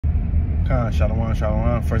Shalom,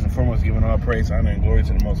 shalom. First and foremost, giving all praise, honor, and glory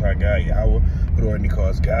to the Most High God, Yahweh, who the word he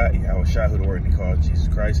calls God, Yahweh Shah, who the word he calls Jesus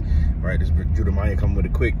Christ. Right, this is Judah Maya coming with a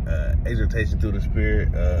quick exhortation through the Spirit.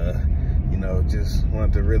 You know, just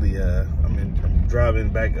wanted to really, I'm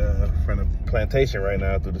driving back from the plantation right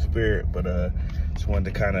now through the Spirit, but just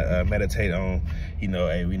wanted to kind of meditate on, you know,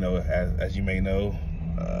 we know, as you may know,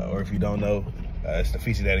 or if you don't know, it's the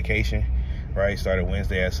Feast of Dedication, right? Started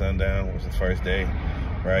Wednesday at sundown, was the first day.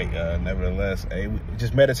 Right, nevertheless, we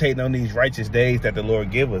just meditating on these righteous days that the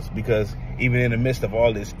Lord give us, because even in the midst of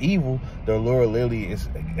all this evil, the Lord literally is,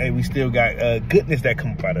 we still got goodness that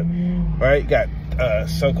come out of it, right? Got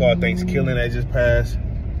so-called Thanksgiving that just passed,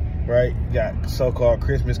 right? Got so-called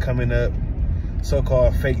Christmas coming up,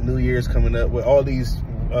 so-called fake New Year's coming up. With all these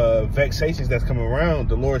vexations that's coming around,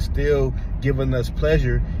 the Lord still giving us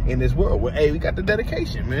pleasure in this world. Well, we got the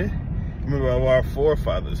dedication, man. Remember our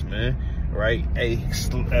forefathers, man. Right,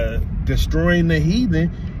 destroying the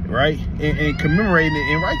heathen, right, and commemorating it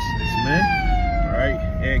in righteousness, man, right,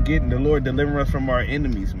 and getting the Lord delivering us from our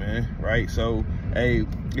enemies, man, right. So,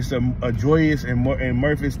 it's a joyous and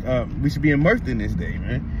mirthous. We should be immersed in this day,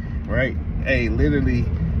 man, right. Literally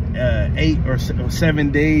 8 or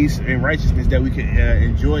 7 days in righteousness that we can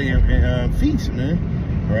enjoy and feast, man,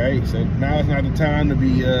 right. So now it's not the time to be,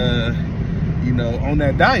 you know, on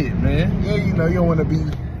that diet, man. Yeah, you know, you don't want to be,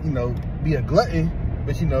 you know, be a glutton,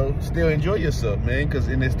 but, you know, still enjoy yourself, man, because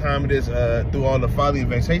in this time of this, through all the folly and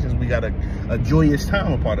vexations, we got a joyous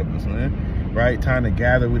time, a part of us, man, right? Time to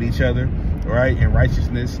gather with each other, right, in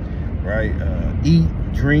righteousness, right? Eat,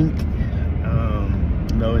 drink,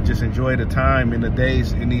 you know, and just enjoy the time in the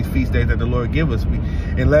days, in these feast days that the Lord give us,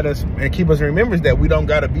 and keep us in remembrance that we don't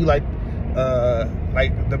got to be like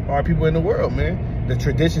our people in the world, man. The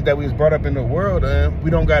traditions that we was brought up in the world,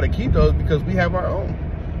 we don't got to keep those, because we have our own.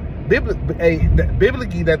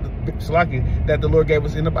 Biblically, that the Lord gave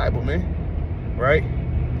us in the Bible, man, right?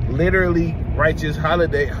 Literally righteous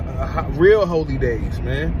holiday, real holy days,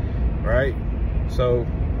 man, right? So,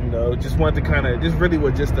 you know, just wanted to kind of, this really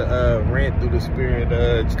was just a rant through the Spirit,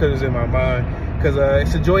 just because it's in my mind, because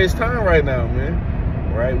it's a joyous time right now,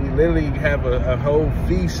 man, right? We literally have a whole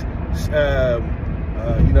feast,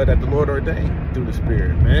 you know, that the Lord ordained through the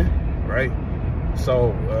Spirit, man, right?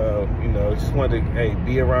 So, you know, just wanted to,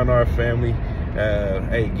 be around our family,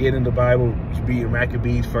 get in the Bible, be in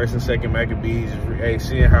Maccabees, 1st and 2nd Maccabees,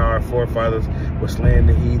 seeing how our forefathers were slaying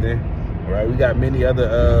the heathen, right? We got many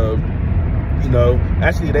other, you know,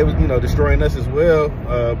 actually they was, you know, destroying us as well,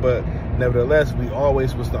 but nevertheless, we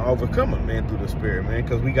always was the overcomer, man, through the Spirit, man,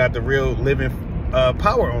 because we got the real living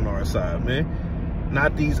power on our side, man.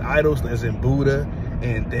 Not these idols as in Buddha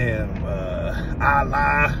and damn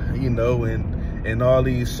Allah, you know, and all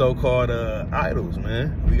these so-called idols,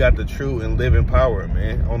 man. We got the true and living power,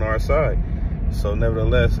 man, on our side. So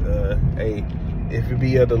nevertheless, if it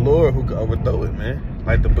be of the Lord, who could overthrow it, man?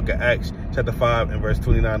 Like the book of Acts, chapter 5 and verse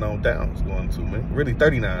 29 on down is going to, man. Really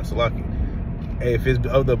 39, so lucky. If it's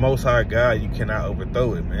of the Most High God, you cannot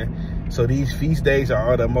overthrow it, man. So these feast days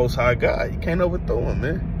are of the Most High God. You can't overthrow them,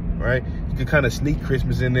 man, right? You can kind of sneak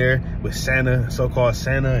Christmas in there with Santa, so-called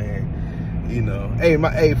Santa, and you know,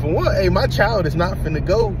 my child is not finna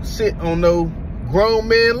go sit on no grown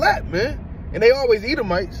man lap, man. And they always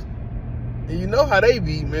Edomites. And you know how they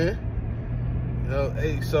be, man. You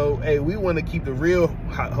know, so, we want to keep the real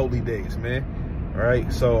holy days, man. All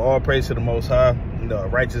right. So all praise to the Most High, you know, a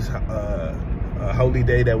righteous, holy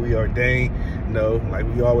day that we ordained, you know, like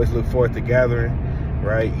we always look forward to gathering,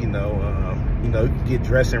 right? You know, you get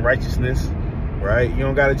dressed in righteousness. Right, you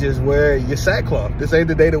don't gotta just wear your sackcloth. This ain't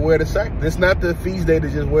the day to wear the sack. This not the feast day to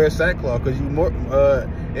just wear sackcloth because you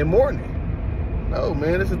in mourning. No,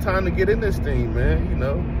 man, it's a time to get in this thing, man. You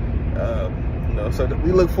know, so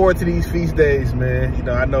we look forward to these feast days, man. You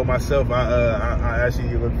know, I know myself. I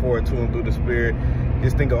actually look forward to them through the Spirit.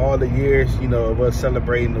 Just think of all the years, you know, of us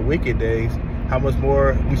celebrating the wicked days. How much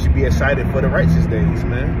more we should be excited for the righteous days,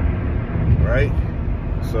 man. Right?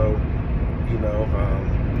 So, you know,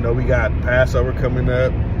 we got Passover coming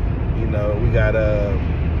up. You know, we got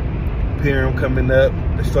Purim coming up,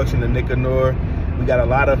 destruction of Nicanor. We got a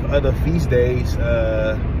lot of other feast days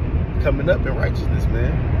coming up in righteousness,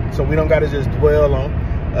 man. So we don't got to just dwell on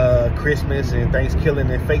Christmas and Thanksgiving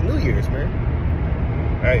and fake New Year's, man.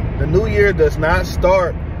 All right, the New Year does not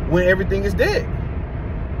start when everything is dead.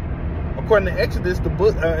 According to Exodus, the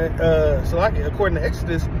book, according to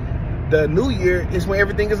Exodus, the New Year is when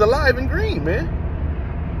everything is alive and green, man.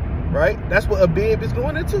 Right? That's what Abib is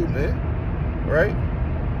going into, man. Right?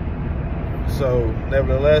 So,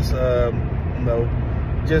 nevertheless, you know,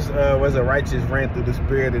 just was a righteous rant through the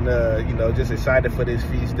spirit, and you know, just excited for these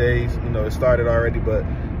feast days. You know, it started already, but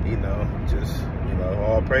you know, just, you know,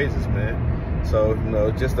 all praises, man. So, you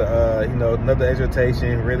know, just a you know, another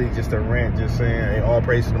exhortation, really just a rant, just saying, hey, all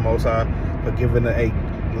praise to the Most High for giving the, hey,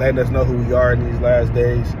 letting us know who we are in these last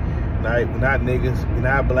days. Right? We're not niggas, we're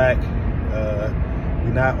not black,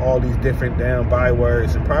 we're not all these different damn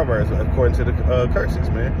bywords and proverbs according to the curses,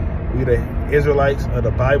 man. We the Israelites of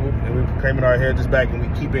the Bible, and we're proclaiming our heritage back, and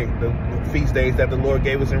we keeping the feast days that the Lord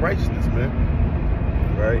gave us in righteousness, man.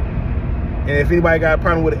 Right? And if anybody got a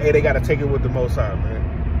problem with it, hey, they got to take it with the Most High,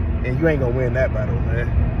 man. And you ain't going to win that battle,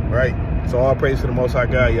 man. Right? So all praise to the Most High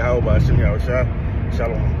God, Yahweh, Shem Yahushua.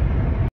 Shalom.